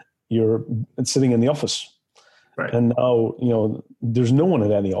you're sitting in the office. Right. And now, there's no one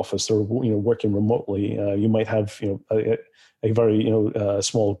at any office. They're, working remotely. You might have, a very,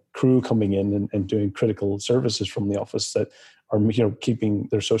 small crew coming in and doing critical services from the office that are, keeping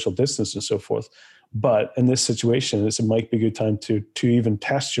their social distance and so forth. But in this situation, it might be a good time to even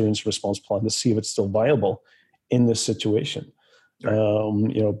test your incident response plan to see if it's still viable in this situation.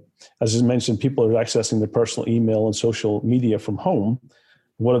 Right. As I mentioned, people are accessing their personal email and social media from home.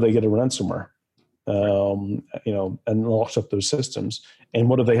 What if they get a ransomware? And locks up those systems. And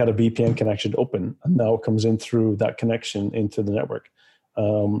what if they had a VPN connection open and now it comes in through that connection into the network?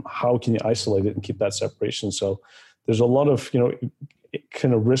 How can you isolate it and keep that separation? So there's a lot of,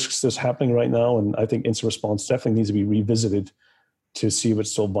 kind of risks that's happening right now. And I think incident response definitely needs to be revisited to see if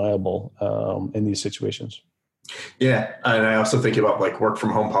it's still viable in these situations. Yeah. And I also think about work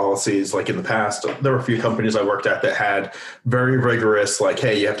from home policies. In the past, there were a few companies I worked at that had very rigorous,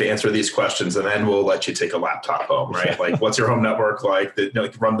 hey, you have to answer these questions and then we'll let you take a laptop home, right? What's your home network like?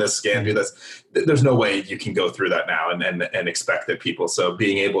 Run this scan, do this. There's no way you can go through that now and expect that people. So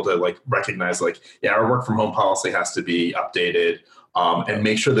being able to recognize our work from home policy has to be updated. and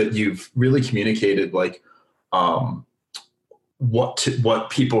make sure that you've really communicated like what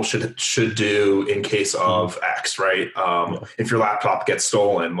people should do in case of X, right? If your laptop gets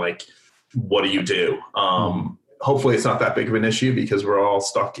stolen, like what do you do? Hopefully it's not that big of an issue because we're all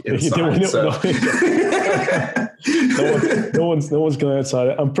stuck inside. No one's going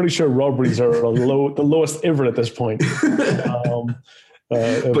outside. I'm pretty sure robberies are the lowest ever at this point.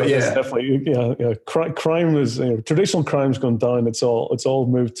 But yeah, definitely, crime is traditional crime's gone down. It's all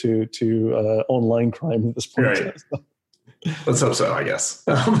moved to online crime at this point. Right. Let's hope so, I guess.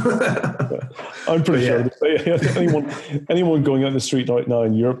 I'm pretty sure anyone going out the street right now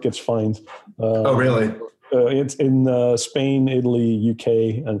in Europe gets fined. Oh, really? It's in Spain, Italy,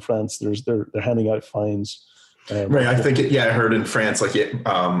 UK, and France. They're handing out fines. Right. I think I heard in France, like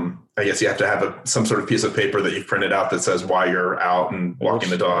I guess you have to have some sort of piece of paper that you've printed out that says why you're out and walking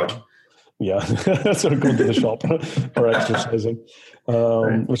the dog. Yeah, that's sort of going to the shop or exercising,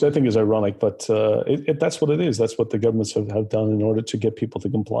 which I think is ironic, but that's what it is. That's what the governments have done in order to get people to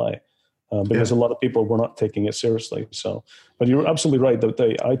comply, because a lot of people were not taking it seriously. So, but you're absolutely right that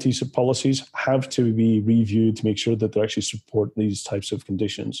the IT policies have to be reviewed to make sure that they actually support these types of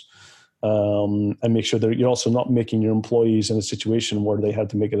conditions, and make sure that you're also not making your employees in a situation where they have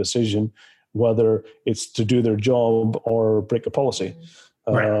to make a decision whether it's to do their job or break a policy.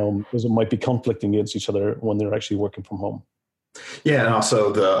 Because it might be conflicting against each other when they're actually working from home. Yeah, and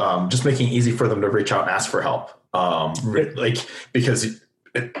also the just making it easy for them to reach out and ask for help. Because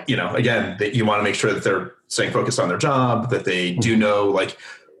again, that you want to make sure that they're staying focused on their job, that they do know, like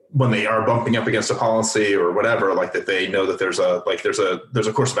when they are bumping up against a policy or whatever, like that they know that there's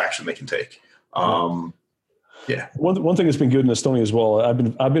a course of action they can take. Yeah. One thing that's been good in Estonia as well.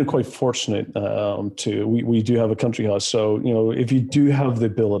 I've been quite fortunate we do have a country house. So if you do have the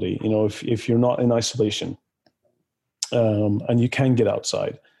ability, if you're not in isolation, and you can get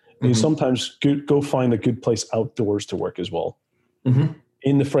outside, you sometimes go find a good place outdoors to work as well. Mm-hmm.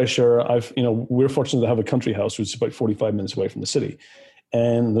 In the fresh air. We're fortunate to have a country house, which is about 45 minutes away from the city.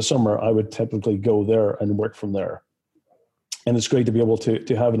 And in the summer, I would typically go there and work from there. And it's great to be able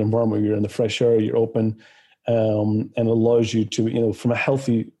to have an environment where you're in the fresh air, you're open. And it allows you to, from a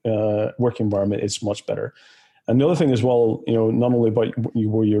healthy work environment, it's much better. And the other thing as well, not only about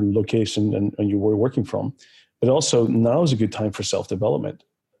where your location and you were working from, but also now is a good time for self-development.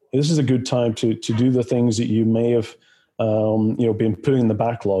 This is a good time to do the things that you may have, been putting in the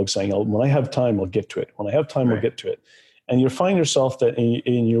backlog, saying, when I have time, I'll get to it. When I have time, I'll get to it. And you find yourself that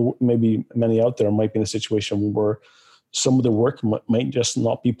maybe many out there might be in a situation where some of the work might just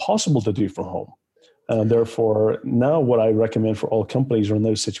not be possible to do from home. Therefore, now what I recommend for all companies are in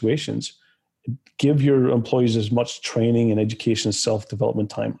those situations, give your employees as much training and education and self-development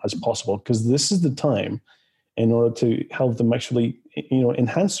time as possible, because this is the time in order to help them actually,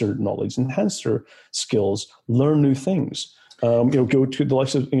 enhance their knowledge, enhance their skills, learn new things. Go to the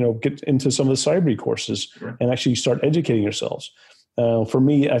likes of, get into some of the cyber courses and actually start educating yourselves. For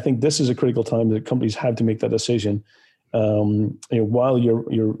me, I think this is a critical time that companies have to make that decision. While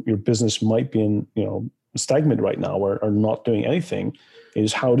your business might be in, stagnant right now or not doing anything,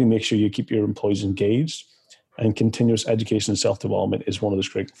 is how do you make sure you keep your employees engaged, and continuous education and self-development is one of those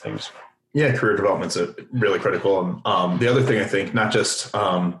critical things. Yeah, career development's really critical. And the other thing I think, not just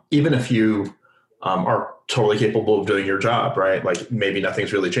even if you are totally capable of doing your job, right? Like maybe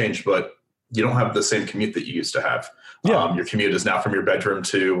nothing's really changed, but you don't have the same commute that you used to have. Yeah. Your commute is now from your bedroom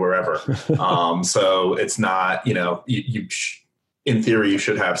to wherever. So it's not, in theory, you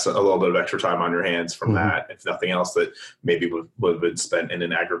should have a little bit of extra time on your hands from that. If nothing else, that maybe would have been spent in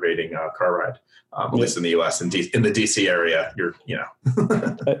an aggravating car ride. At least in the U.S. in the D.C. area,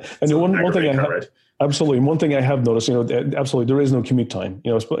 and one thing absolutely. One thing I have noticed, absolutely, there is no commute time.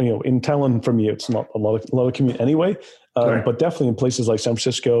 In Tallinn, for me, it's not a lot of commute anyway. But definitely in places like San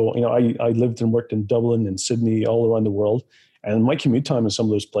Francisco, I lived and worked in Dublin and Sydney, all around the world, and my commute time in some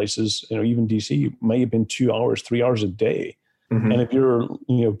of those places, even DC, may have been 2 hours, 3 hours a day. Mm-hmm. And if you're,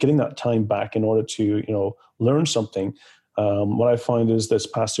 getting that time back in order to, learn something, what I find is this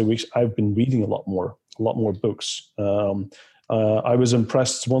past 2 weeks, I've been reading a lot more books. I was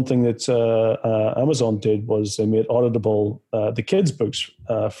impressed. One thing that Amazon did was they made Audible, the kids' books,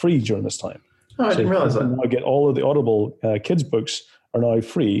 free during this time. Oh, I didn't realize that. I get all of the Audible kids' books are now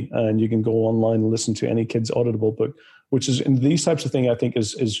free, and you can go online and listen to any kids' Audible book, which is, in these types of things, I think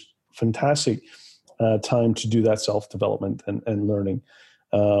is fantastic time to do that self-development and learning.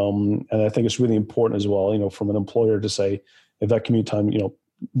 And I think it's really important as well, from an employer to say, if that commute time,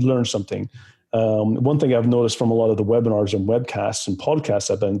 learn something. One thing I've noticed from a lot of the webinars and webcasts and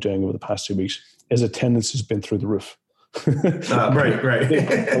podcasts I've been doing over the past 2 weeks is attendance has been through the roof. Right.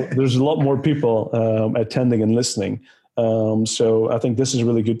 There's a lot more people attending and listening. So I think this is a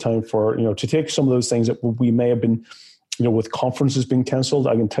really good time for, to take some of those things that we may have been, with conferences being canceled.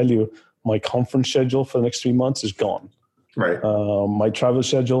 I can tell you my conference schedule for the next 3 months is gone. Right. My travel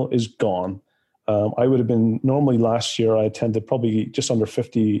schedule is gone. I would have been, normally last year, I attended probably just under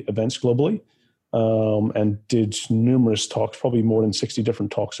 50 events globally, and did numerous talks, probably more than 60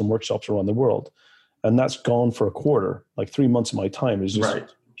 different talks and workshops around the world. And that's gone for a quarter. Like 3 months of my time is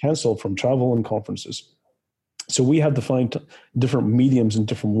just canceled from travel and conferences. So we have to find different mediums and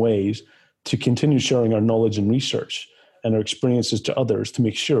different ways to continue sharing our knowledge and research and our experiences to others to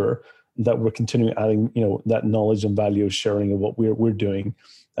make sure that we're continuing adding, that knowledge and value sharing of what we're doing,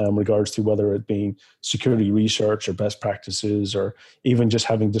 in regards to whether it being security research or best practices, or even just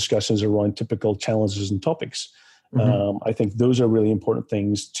having discussions around typical challenges and topics. Mm-hmm. I think those are really important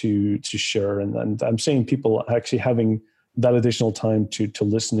things to share. And I'm seeing people actually having that additional time to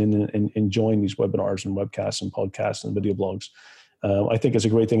listen in and join these webinars and webcasts and podcasts and video blogs. I think it's a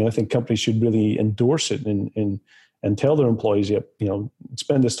great thing. And I think companies should really endorse it and tell their employees,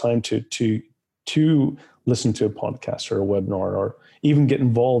 spend this time to listen to a podcast or a webinar, or even get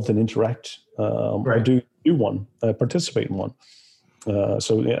involved and interact, or do one, participate in one.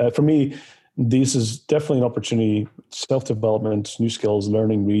 So for me, this is definitely an opportunity: self-development, new skills,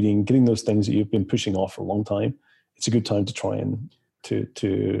 learning, reading, getting those things that you've been pushing off for a long time. It's a good time to try and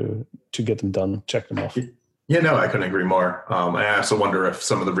to get them done, check them off. Yeah, no, I couldn't agree more. I also wonder if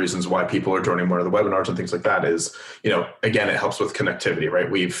some of the reasons why people are joining more of the webinars and things like that is, again, it helps with connectivity, right?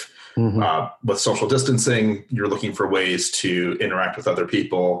 We've, with social distancing, you're looking for ways to interact with other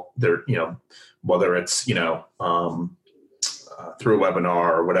people there, whether it's, through a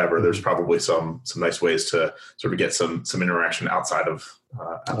webinar or whatever. There's probably some nice ways to sort of get some interaction outside of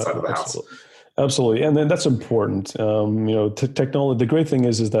the house. Absolutely. And then that's important. Technology, the great thing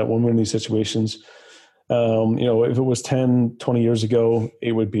is that when we're in these situations, if it was 10, 20 years ago,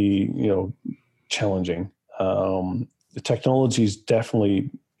 it would be, challenging. The technology's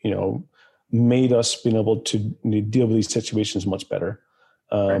definitely, made us being able to deal with these situations much better.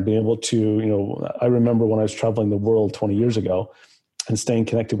 Being able to, I remember when I was traveling the world 20 years ago and staying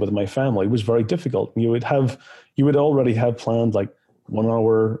connected with my family was very difficult. You would already have planned like 1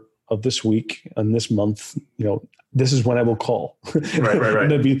 hour of this week and this month, this is when I will call.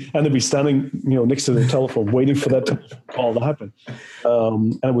 Right. and they'd be standing, next to the telephone waiting for that call to happen.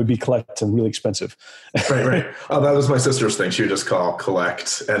 And it would be collect and really expensive. Right. Oh, that was my sister's thing. She would just call,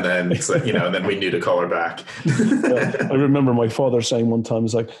 collect, and then it's like, and then we knew to call her back. I remember my father saying one time,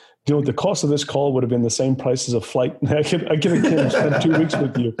 it's like, the cost of this call would have been the same price as a flight. I could have spent 2 weeks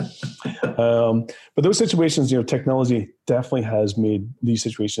with you. But those situations, technology definitely has made these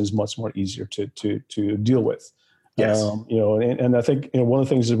situations much more easier to deal with. Yes. And I think, one of the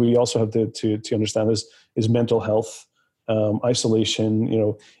things that we also have to understand is mental health,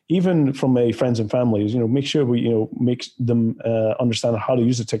 isolation, even from a friends and families, make sure we, make them understand how to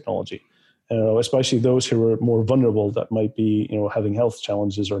use the technology. Especially those who are more vulnerable that might be, having health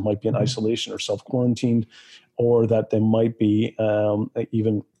challenges or might be in isolation or self-quarantined, or that they might be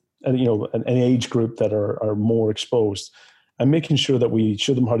even, an age group that are more exposed, and making sure that we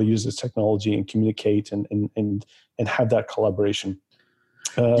show them how to use this technology and communicate and have that collaboration.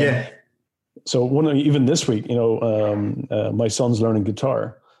 So even this week, my son's learning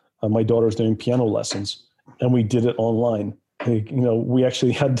guitar, my daughter's doing piano lessons, and we did it online. We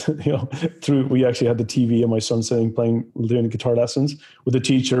actually had, we actually had the TV and my son doing guitar lessons with the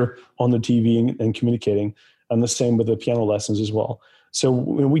teacher on the TV and communicating, and the same with the piano lessons as well. So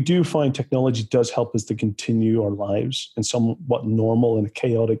we do find technology does help us to continue our lives in somewhat normal and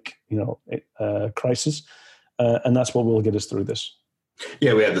chaotic, crisis. And that's what will get us through this.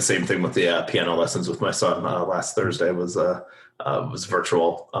 Yeah, we had the same thing with the piano lessons with my son. Last Thursday was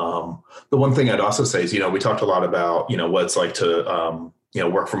virtual. The one thing I'd also say is, we talked a lot about, what it's like to,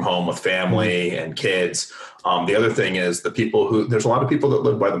 work from home with family and kids. The other thing is there's a lot of people that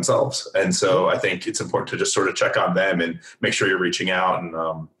live by themselves. And so I think it's important to just sort of check on them and make sure you're reaching out. And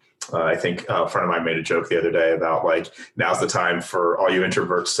I think a friend of mine made a joke the other day about now's the time for all you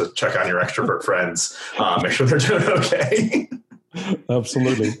introverts to check on your extrovert friends, make sure they're doing okay.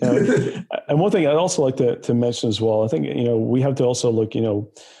 Absolutely. And one thing I'd also like to mention as well, I think, we have to also look,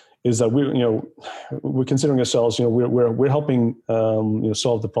 is that we're considering ourselves, we're helping,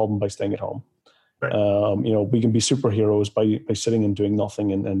 solve the problem by staying at home. Right. We can be superheroes by sitting and doing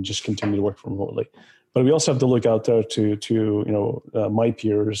nothing and just continue to work remotely. But we also have to look out there to my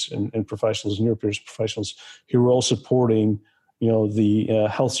peers and professionals and your peers professionals who are all supporting the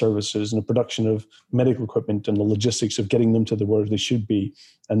health services and the production of medical equipment and the logistics of getting them to where they should be.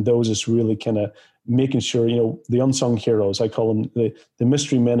 And those is really kind of making sure, the unsung heroes, I call them the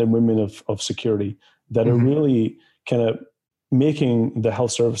mystery men and women of security that are really kind of making the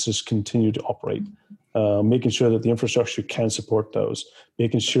health services continue to operate, making sure that the infrastructure can support those,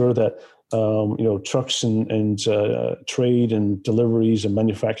 making sure that trucks and trade and deliveries and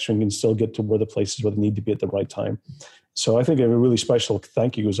manufacturing can still get to where the places where they need to be at the right time. So I think a really special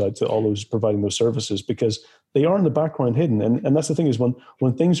thank you goes out to all those providing those services, because they are in the background hidden. And that's the thing is when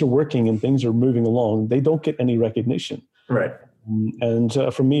things are working and things are moving along, they don't get any recognition. Right. And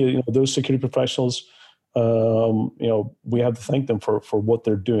for me, those security professionals, we have to thank them for what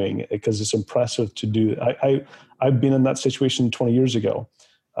they're doing, because it's impressive to do. I've been in that situation 20 years ago,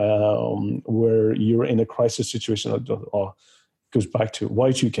 where you're in a crisis situation. It goes back to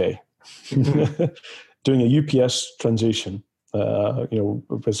Y2K. Doing a UPS transition,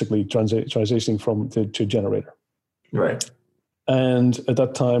 basically transitioning from to generator. Right. And at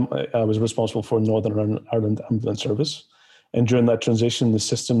that time, I was responsible for Northern Ireland Ambulance Service. And during that transition, the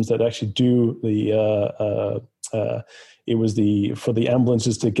systems that actually do for the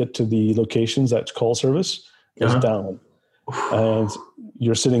ambulances to get to the locations, that call service is down. And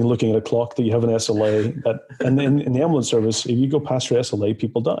you're sitting looking at a clock that you have an SLA and in the ambulance service, if you go past your SLA,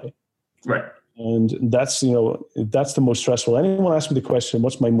 people die. Right. And that's the most stressful. Anyone asks me the question,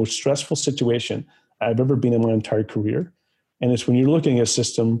 what's my most stressful situation I've ever been in my entire career? And it's when you're looking at a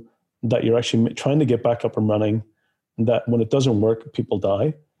system that you're actually trying to get back up and running, that when it doesn't work, people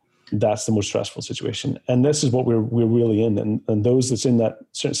die. That's the most stressful situation. And this is what we're really in. And those that's in that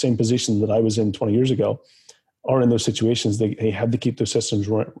same position that I was in 20 years ago are in those situations. They have to keep those systems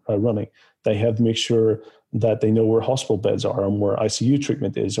running. They have to make sure that they know where hospital beds are and where ICU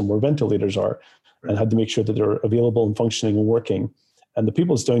treatment is and where ventilators are, and have to make sure that they're available and functioning and working. And the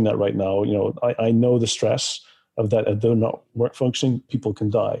people that's doing that right now, I know the stress of that. If they're not functioning, people can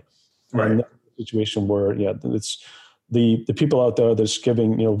die. Right. And that's a situation where, it's the people out there that's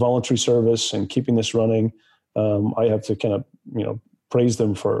giving, voluntary service and keeping this running. I have to kind of, praise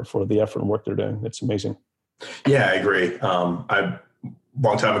them for the effort and work they're doing. It's amazing. Yeah, I agree.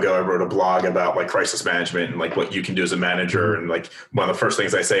 Long time ago, I wrote a blog about like crisis management and like what you can do as a manager. And like one of the first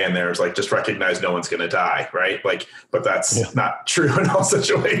things I say in there is like, just recognize no one's going to die. Right. Like, but that's not true in all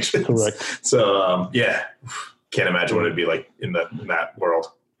situations. Correct. So, can't imagine what it'd be like in that world.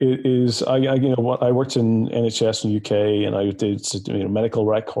 It is. I worked in NHS in the UK, and I did medical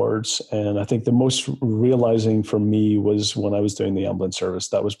records. And I think the most realizing for me was when I was doing the ambulance service.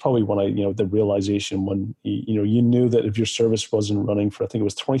 That was probably when the realization when you knew that if your service wasn't running for, I think it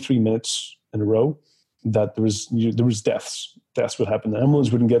was 23 minutes in a row, that there was deaths. Deaths would happen. The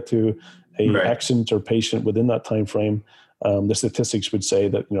ambulance wouldn't get to a accident or patient within that time frame. The statistics would say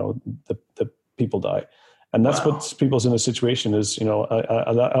that the people die. And that's what people's in a situation is, I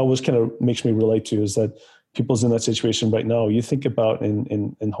always kind of makes me relate to is that people's in that situation right now. You think about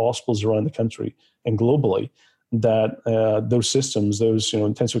in hospitals around the country and globally that those systems, those,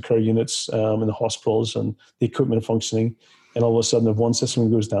 intensive care units in the hospitals and the equipment functioning, and all of a sudden if one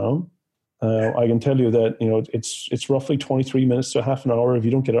system goes down, I can tell you that, it's roughly 23 minutes to half an hour if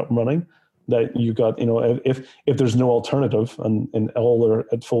you don't get up and running, that you got, if there's no alternative and all are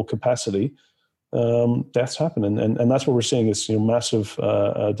at full capacity, deaths happen. And that's what we're seeing is, massive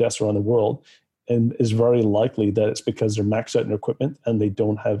deaths around the world, and is very likely that it's because they're maxed out in equipment and they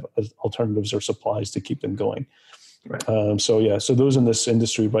don't have alternatives or supplies to keep them going. Right. So those in this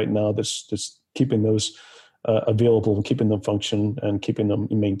industry right now, that's keeping those available and keeping them function and keeping them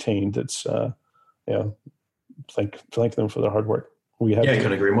maintained. It's, thank them for their hard work. I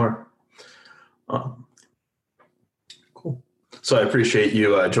couldn't agree more. Cool. So I appreciate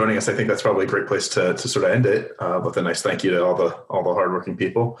you joining us. I think that's probably a great place to sort of end it with a nice thank you to all the hardworking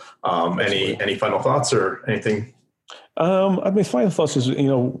people. Any final thoughts or anything? Final thoughts is,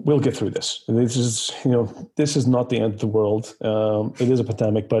 we'll get through this. This is not the end of the world. It is a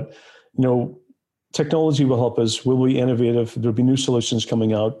pandemic, but, technology will help us. We'll be innovative. There'll be new solutions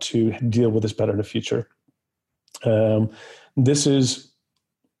coming out to deal with this better in the future. This is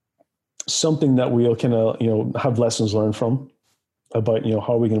something that we'll kind of, have lessons learned from about,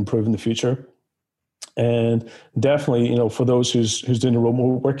 how we can improve in the future. And definitely, for those who's doing the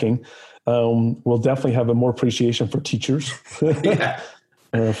remote working, we'll definitely have a more appreciation for teachers, for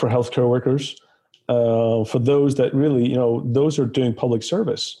healthcare workers, for those that really, those who are doing public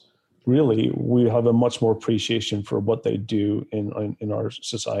service. Really, we have a much more appreciation for what they do in our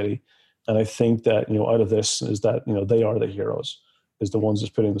society. And I think that, out of this is that, they are the heroes, is the ones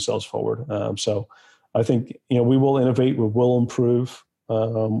that's putting themselves forward. So I think, we will innovate, we will improve,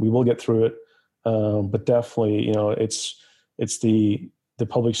 we will get through it. But definitely, it's the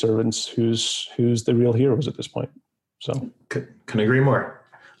public servants who's the real heroes at this point. So couldn't agree more.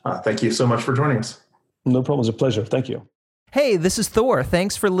 Thank you so much for joining us. No problem. It's a pleasure. Thank you. Hey, this is Thor.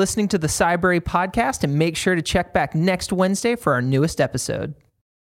 Thanks for listening to the Cybrary podcast, and make sure to check back next Wednesday for our newest episode.